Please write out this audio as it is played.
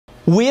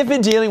We have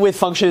been dealing with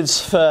functions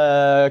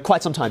for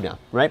quite some time now,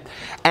 right?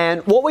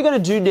 And what we're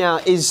going to do now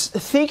is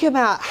think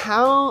about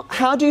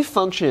how do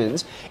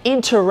functions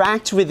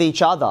interact with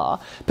each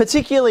other,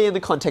 particularly in the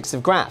context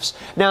of graphs.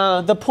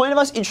 Now, the point of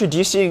us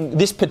introducing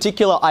this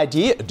particular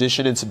idea,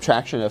 addition and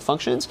subtraction of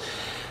functions,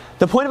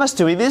 the point of us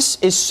doing this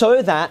is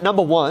so that,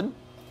 number one,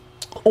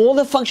 all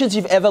the functions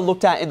you've ever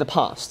looked at in the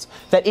past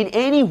that in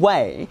any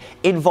way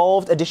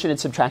involved addition and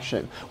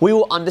subtraction, we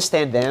will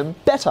understand them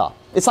better.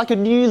 It's like a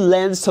new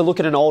lens to look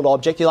at an old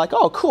object. You're like,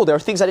 oh, cool, there are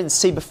things I didn't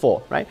see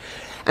before, right?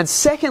 And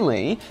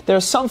secondly, there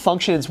are some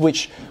functions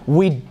which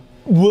we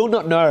will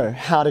not know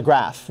how to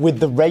graph with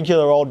the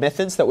regular old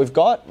methods that we've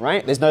got,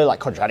 right? There's no like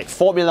quadratic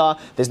formula.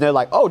 There's no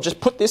like, oh, just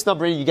put this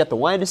number in, you get the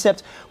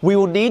y-intercept. We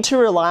will need to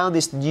rely on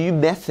this new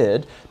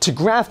method to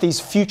graph these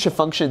future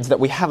functions that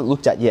we haven't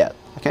looked at yet,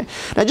 okay?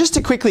 Now, just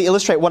to quickly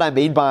illustrate what I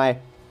mean by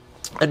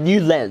a new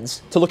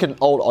lens to look at an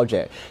old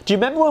object. Do you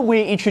remember when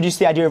we introduced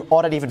the idea of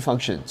odd and even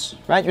functions,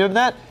 right? You remember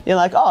that? You're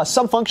like, oh,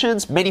 some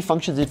functions, many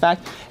functions in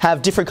fact,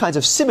 have different kinds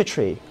of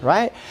symmetry,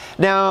 right?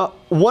 Now,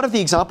 one of the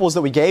examples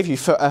that we gave you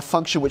for a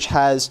function which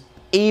has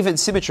even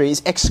symmetry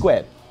is x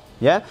squared,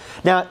 yeah?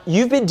 Now,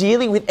 you've been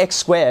dealing with x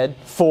squared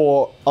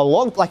for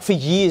for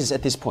years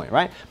at this point,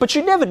 right? But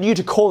you never knew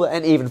to call it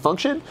an even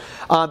function.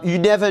 You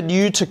never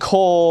knew to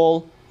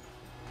call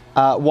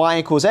y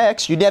equals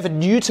x. You never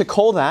knew to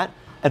call that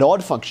an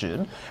odd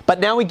function, but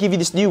now we give you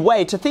this new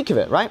way to think of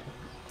it, right?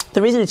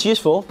 The reason it's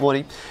useful,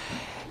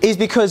 is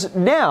because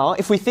now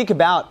if we think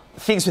about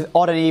things with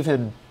odd and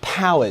even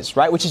powers,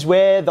 right, which is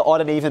where the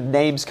odd and even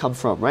names come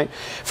from, right?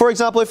 For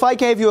example, if I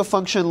gave you a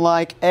function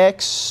like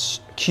x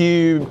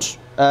cubed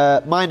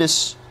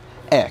minus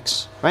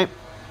x, right?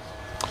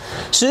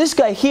 So this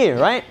guy here,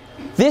 right,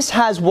 this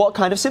has what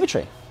kind of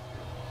symmetry?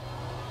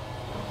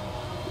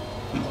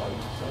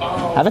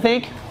 Have a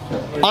think.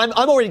 I'm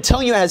already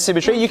telling you it has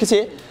symmetry, you can see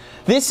it.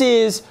 This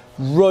is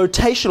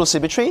rotational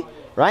symmetry,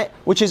 right?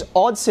 Which is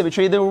odd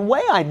symmetry. The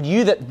way I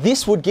knew that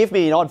this would give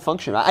me an odd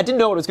function, right? I didn't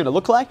know what it was going to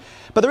look like,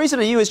 but the reason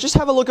I knew is just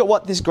have a look at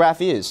what this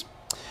graph is.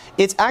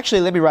 It's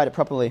actually, let me write it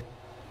properly.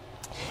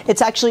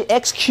 It's actually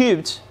x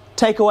cubed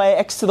take away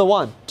x to the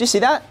 1. Do you see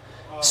that?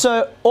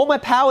 So all my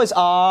powers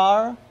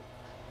are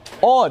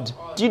odd.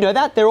 Do you know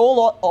that? They're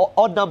all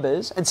odd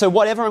numbers, and so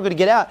whatever I'm going to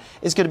get out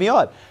is going to be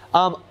odd.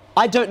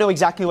 I don't know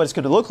exactly what it's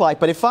going to look like,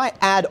 but if I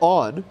add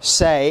on,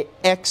 say,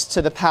 x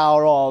to the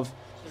power of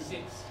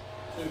 6,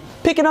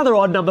 pick another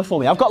odd number for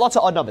me. I've got lots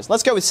of odd numbers.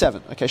 Let's go with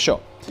 7. Okay,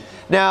 sure.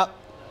 Now,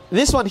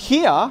 this one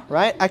here,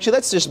 right? Actually,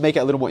 let's just make it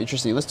a little more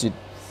interesting. Let's do.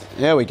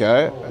 There we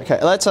go.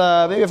 Okay, let's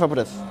maybe if I put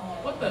a.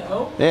 What the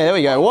hell? Yeah, there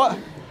we go.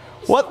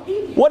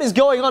 What is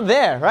going on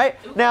there, right?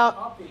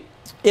 Now,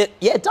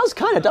 it does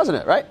kind of, doesn't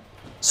it, right?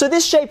 So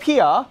this shape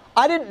here,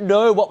 I didn't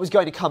know what was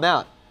going to come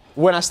out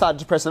when I started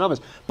to press the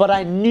numbers, but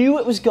I knew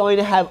it was going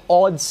to have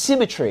odd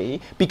symmetry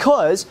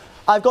because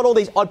I've got all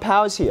these odd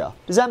powers here.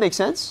 Does that make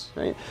sense?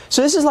 Right?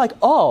 So this is like,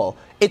 oh,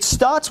 it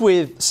starts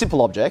with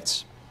simple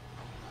objects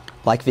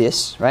like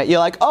this, right? You're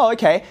like, oh,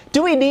 okay,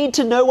 do we need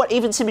to know what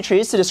even symmetry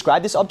is to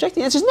describe this object?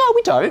 The answer is no,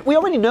 we don't. We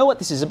already know what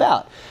this is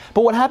about.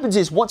 But what happens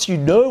is once you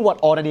know what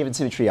odd and even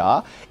symmetry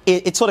are,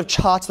 it sort of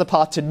charts the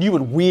path to new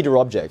and weirder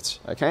objects,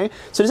 okay?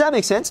 So does that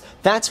make sense?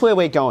 That's where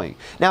we're going.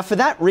 Now, for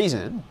that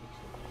reason,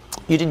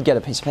 you didn't get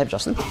a piece of paper,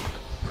 Justin.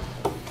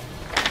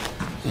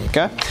 There you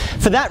go.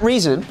 For that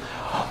reason,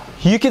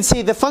 you can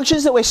see the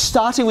functions that we're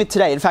starting with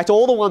today, in fact,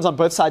 all the ones on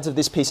both sides of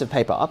this piece of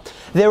paper,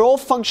 they're all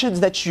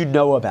functions that you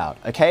know about,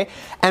 okay?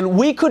 And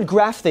we could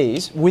graph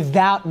these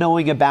without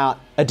knowing about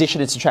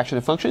addition and subtraction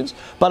of functions,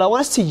 but I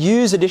want us to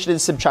use addition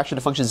and subtraction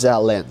of functions as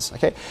our lens,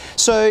 okay?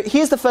 So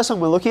here's the first one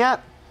we're looking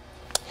at.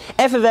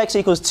 F of x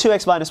equals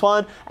 2x minus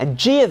 1, and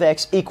g of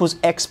x equals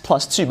x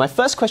plus 2. My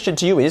first question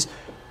to you is,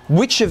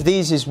 which of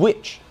these is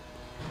which?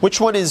 Which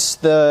one is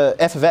the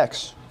f of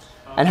x?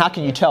 And how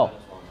can you tell?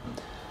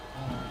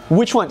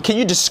 Which one? Can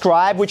you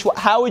describe which one?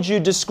 How would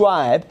you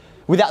describe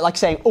without like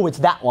saying, oh, it's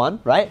that one,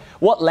 right?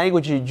 What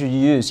language would you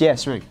use?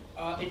 Yes, Ring.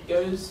 It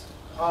goes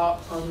to, how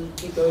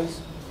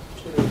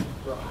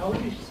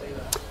would you say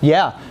that?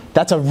 Yeah,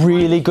 that's a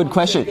really good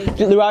question.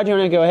 Laura, do you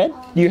want to go ahead?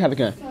 You have a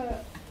go.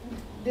 So,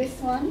 this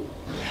one.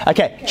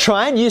 Okay,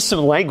 try and use some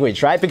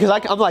language, right? Because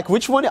I'm like,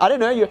 which one? I don't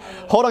know.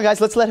 Hold on,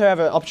 guys. Let's let her have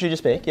an opportunity to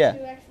speak. Yeah.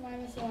 2x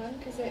minus 1,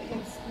 because it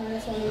hits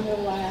minus 1 on the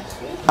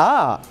y-axis.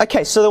 Ah,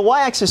 okay. So the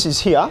y-axis is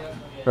here,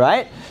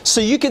 right? So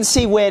you can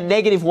see where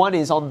negative 1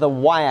 is on the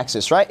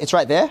y-axis, right? It's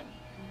right there,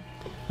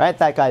 right?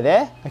 That guy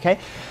there, okay?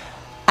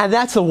 And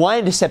that's the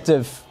y-intercept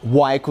of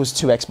y equals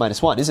 2x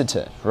minus 1, isn't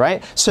it,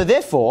 right? So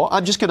therefore,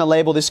 I'm just going to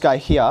label this guy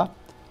here.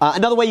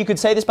 Another way you could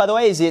say this, by the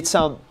way, is it's,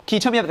 can you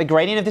tell me about the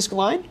gradient of this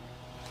line?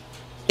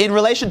 In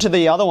relation to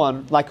the other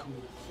one, like,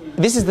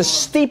 this is the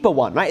steeper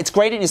one, right? Its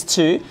gradient is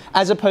 2,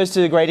 as opposed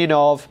to the gradient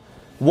of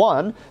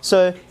 1.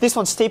 So this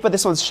one's steeper,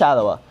 this one's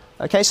shallower.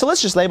 Okay, so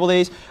let's just label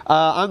these.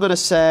 I'm going to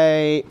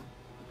say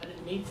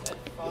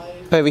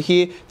over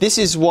here, this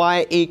is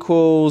y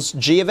equals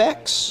g of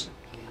x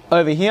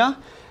over here,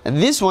 and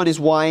this one is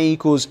y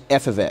equals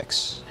f of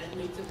x.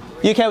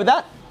 You okay with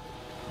that?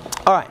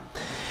 All right.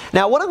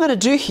 Now what I'm going to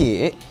do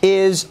here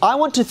is I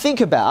want to think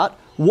about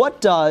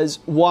what does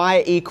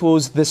y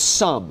equals the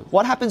sum.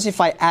 What happens if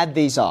I add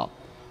these up?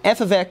 F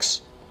of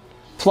x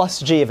plus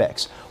g of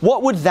x.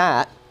 What would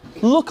that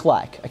look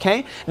like?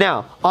 Okay.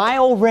 Now I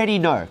already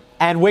know,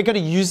 and we're going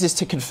to use this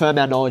to confirm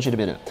our knowledge in a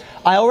minute.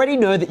 I already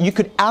know that you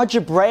could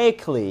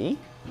algebraically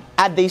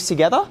add these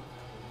together.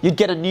 You'd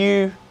get a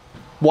new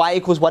y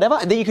equals whatever,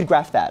 and then you could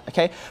graph that,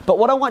 okay? But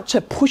what I want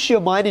to push your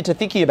mind into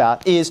thinking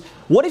about is,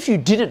 what if you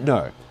didn't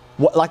know?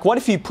 What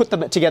if you put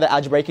them together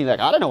algebraically, like,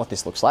 I don't know what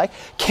this looks like.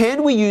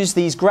 Can we use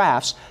these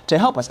graphs to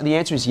help us? And the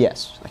answer is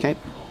yes, okay?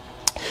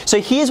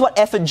 So here's what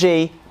f and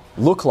g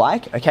look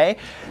like, okay?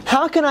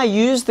 How can I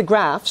use the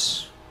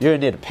graphs? You're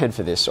gonna need a pen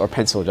for this, or a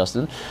pencil,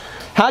 Justin.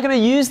 How can I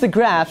use the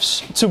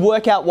graphs to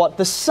work out what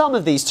the sum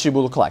of these two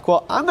will look like?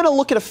 Well, I'm gonna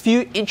look at a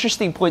few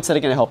interesting points that are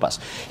gonna help us.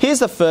 Here's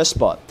the first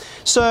spot.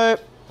 So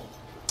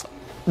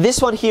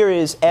this one here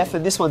is f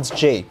and this one's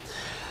g.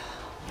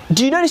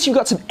 Do you notice you've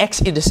got some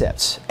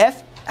x-intercepts?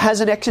 F has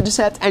an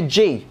x-intercept and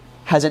g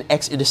has an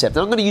x-intercept.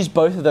 And I'm going to use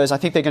both of those. I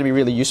think they're going to be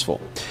really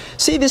useful.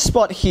 See this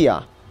spot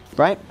here,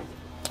 right?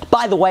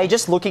 By the way,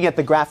 just looking at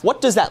the graph,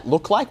 what does that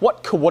look like?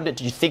 What coordinate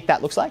do you think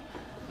that looks like?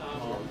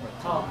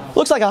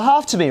 Looks like a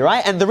half to me,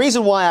 right? And the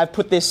reason why I've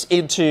put this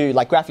into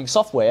like graphing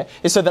software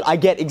is so that I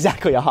get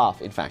exactly a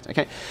half, in fact,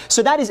 okay?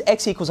 So that is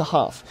x equals a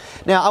half.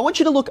 Now, I want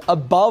you to look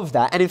above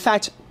that, and in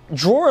fact,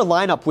 draw a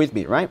line up with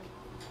me, right?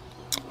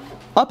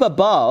 Up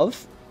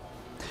above,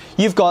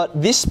 you've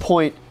got this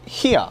point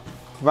here,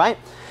 right?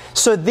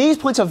 So these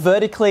points are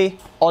vertically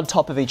on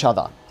top of each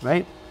other,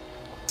 right?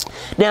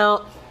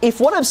 Now, if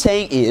what I'm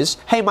saying is,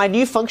 hey, my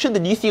new function, the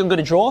new thing I'm going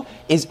to draw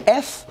is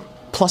f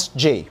plus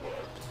g,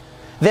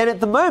 then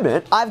at the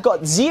moment, I've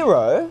got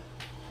 0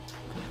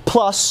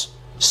 plus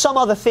some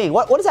other thing.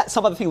 What does that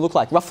some other thing look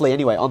like, roughly,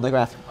 anyway, on the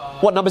graph?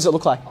 What numbers does it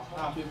look like?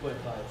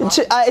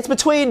 2.5. It's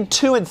between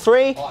 2 and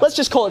 3. Let's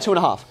just call it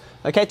 2.5.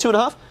 Okay,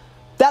 2.5.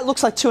 That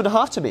looks like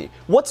 2.5 to me.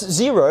 What's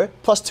 0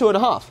 plus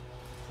 2.5?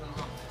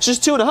 It's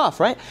just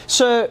 2.5, right?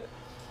 So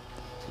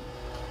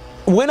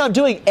when I'm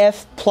doing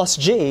f plus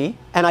g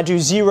and I do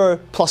 0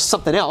 plus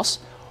something else,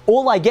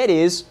 all I get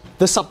is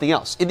the something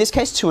else. In this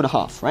case,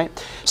 2.5,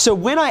 right? So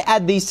when I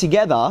add these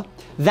together,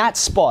 that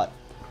spot,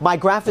 my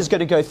graph is going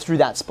to go through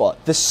that spot.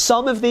 The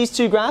sum of these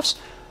two graphs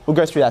will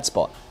go through that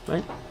spot,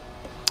 right?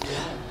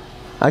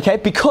 Okay,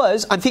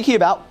 because I'm thinking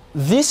about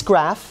this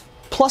graph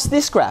plus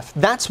this graph.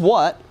 That's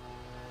what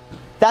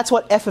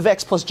f of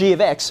x plus g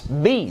of x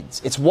means.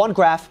 It's one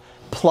graph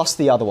plus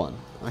the other one,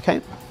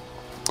 okay?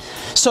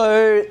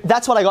 So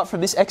that's what I got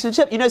from this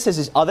x-intercept. You notice there's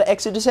this other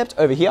x-intercept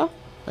over here,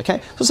 okay?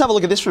 So let's have a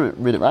look at this for a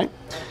minute, right?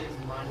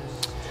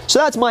 So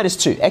that's minus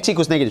 2, x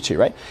equals negative 2,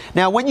 right?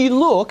 Now when you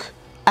look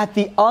at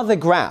the other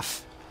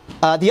graph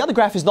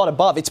is not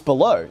above, it's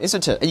below,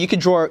 isn't it? And you can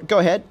draw, go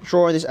ahead,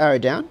 draw this arrow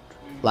down,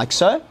 like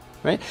so,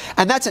 right?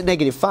 And that's at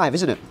negative 5,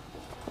 isn't it?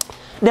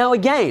 Now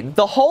again,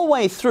 the whole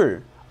way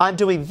through, I'm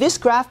doing this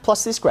graph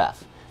plus this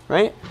graph,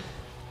 right?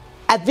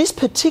 At this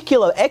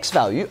particular x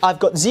value, I've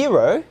got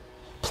 0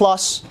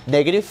 plus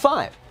negative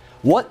 5.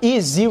 What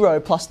is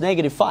 0 plus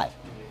negative 5?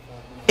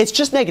 It's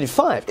just negative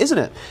 5, isn't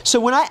it? So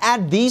when I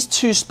add these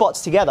two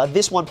spots together,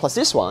 this one plus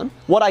this one,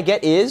 what I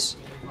get is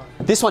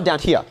this one down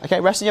here. Okay,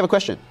 Rastin, you have a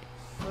question?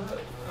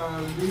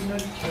 Do you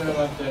not care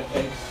about the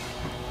x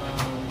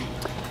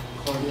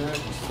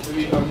coordinate? Do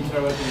we only care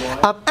about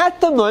the y? At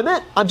the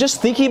moment, I'm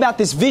just thinking about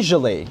this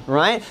visually,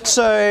 right?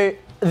 So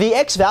the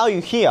x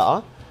value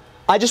here,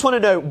 I just want to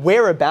know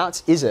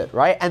whereabouts is it,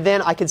 right? And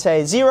then I can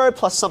say 0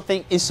 plus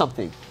something is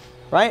something,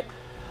 right?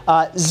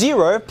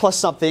 0 plus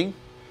something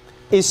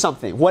is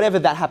something, whatever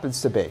that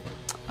happens to be.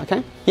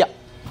 Okay? Yeah.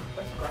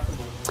 That's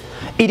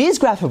graphable. It is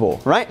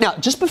graphable, right? Now,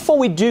 just before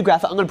we do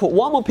graph it, I'm going to put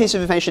one more piece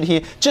of information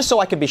here, just so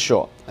I can be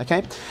sure,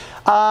 okay?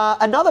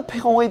 Another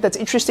point that's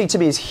interesting to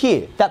me is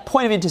here, that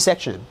point of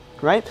intersection,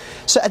 right?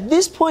 So at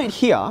this point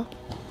here,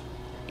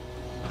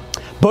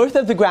 both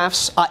of the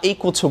graphs are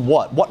equal to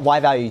what? What y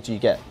value do you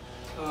get?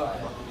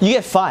 You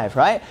get 5,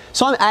 right?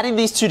 So I'm adding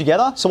these two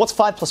together. So what's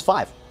 5 plus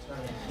 5? 10.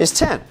 It's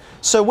 10.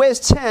 So where's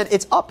 10?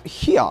 It's up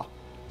here.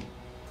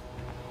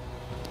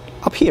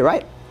 Up here,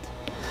 right?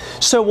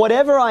 So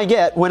whatever I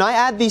get, when I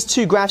add these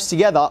two graphs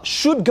together,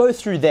 should go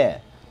through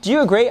there. Do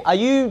you agree? Are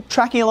you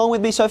tracking along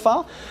with me so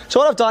far? So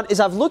what I've done is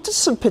I've looked at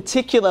some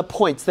particular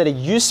points that are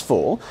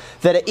useful,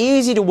 that are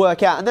easy to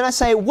work out, and then I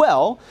say,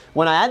 well,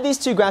 when I add these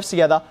two graphs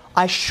together,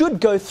 I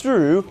should go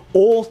through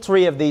all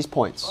 3 of these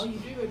points. Oh, you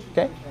do go to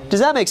Okay? Does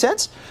that make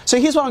sense? So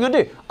here's what I'm going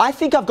to do. I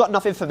think I've got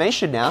enough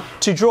information now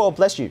to draw,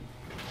 bless you,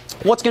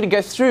 what's going to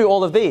go through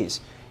all of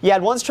these. You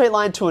add one straight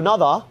line to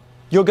another,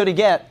 you're going to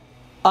get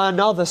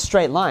another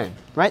straight line,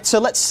 right? So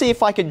let's see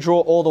if I can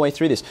draw all the way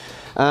through this.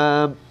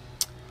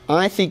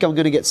 I think I'm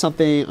going to get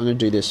something, I'm going to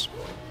do this.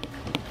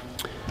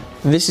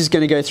 This is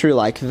going to go through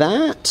like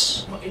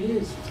that. Oh, it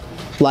is.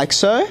 Like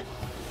so.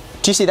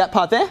 Do you see that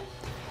part there?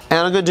 And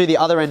I'm going to do the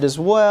other end as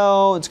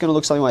well. It's going to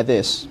look something like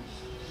this.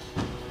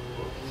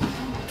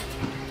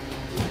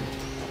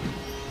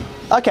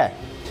 Okay.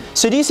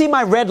 So do you see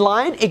my red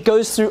line? It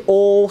goes through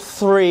all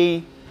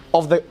 3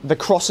 of the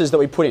crosses that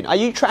we put in. Are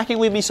you tracking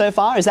with me so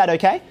far? Is that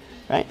okay?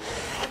 Right?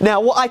 Now,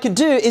 what I can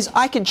do is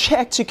I can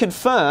check to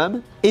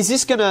confirm, is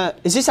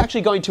this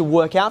actually going to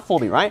work out for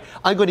me, right?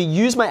 I'm going to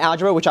use my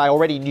algebra, which I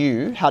already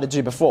knew how to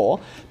do before,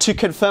 to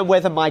confirm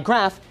whether my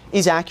graph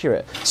is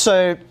accurate.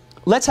 So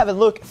let's have a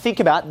look. Think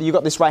about, you've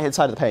got this right-hand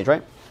side of the page,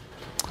 right?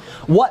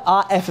 What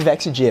are f of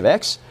x and g of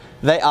x?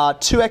 They are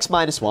 2x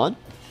minus 1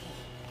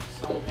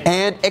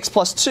 and x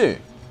plus 2.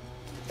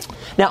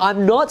 Now,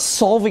 I'm not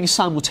solving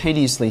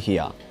simultaneously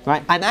here,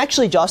 right? I'm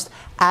actually just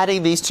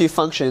adding these two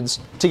functions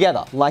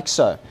together, like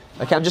so.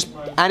 Okay, I'm just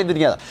adding them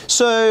together.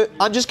 So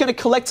I'm just going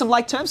to collect some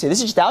like terms here. This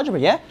is just algebra,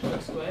 yeah?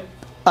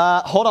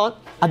 Hold on.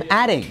 I'm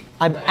adding.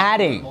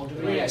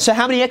 So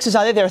how many x's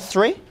are there? There are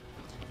 3.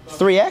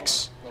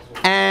 3x.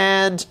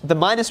 And the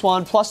minus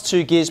 1 plus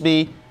 2 gives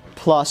me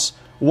plus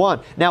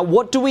 1. Now,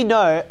 what do we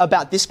know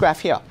about this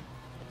graph here?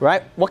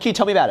 Right? What can you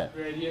tell me about it?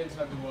 Gradients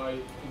and the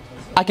y-intercept.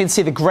 I can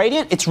see the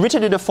gradient. It's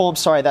written in a form,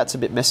 sorry, that's a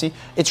bit messy.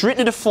 It's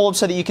written in a form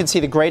so that you can see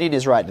the gradient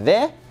is right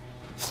there.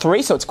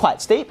 3, so it's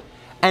quite steep.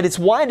 And its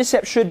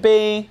y-intercept should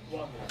be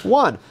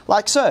 1,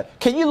 like so.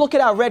 Can you look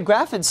at our red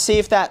graph and see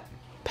if that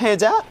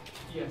pans out?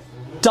 Yes.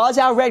 Does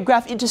our red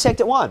graph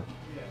intersect at 1?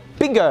 Yeah.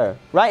 Bingo,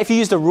 right? If you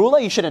used a ruler,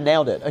 you should have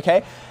nailed it,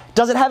 okay?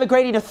 Does it have a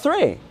gradient of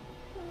 3?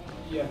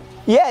 Yeah.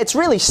 Yeah, it's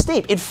really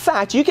steep. In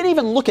fact, you can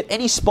even look at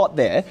any spot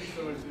there.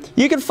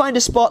 You can find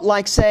a spot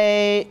like,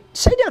 say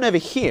down over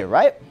here,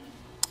 right?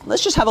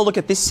 Let's just have a look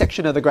at this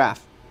section of the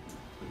graph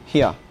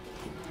here.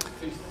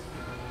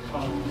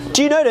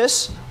 Do you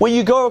notice when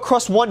you go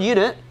across 1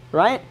 unit,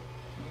 right?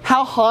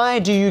 How high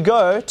do you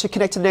go to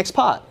connect to the next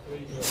part?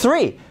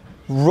 3.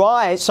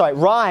 Rise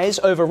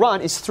over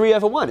run is 3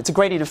 over 1. It's a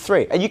gradient of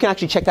 3. And you can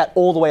actually check that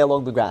all the way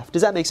along the graph.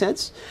 Does that make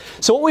sense?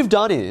 So what we've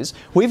done is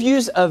we've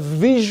used a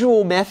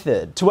visual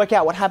method to work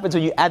out what happens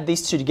when you add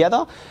these two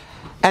together.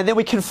 And then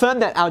we confirm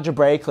that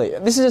algebraically.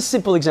 This is a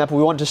simple example.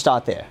 We wanted to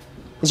start there.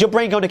 Is your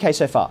brain going okay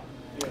so far?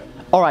 Yeah.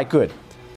 All right, good.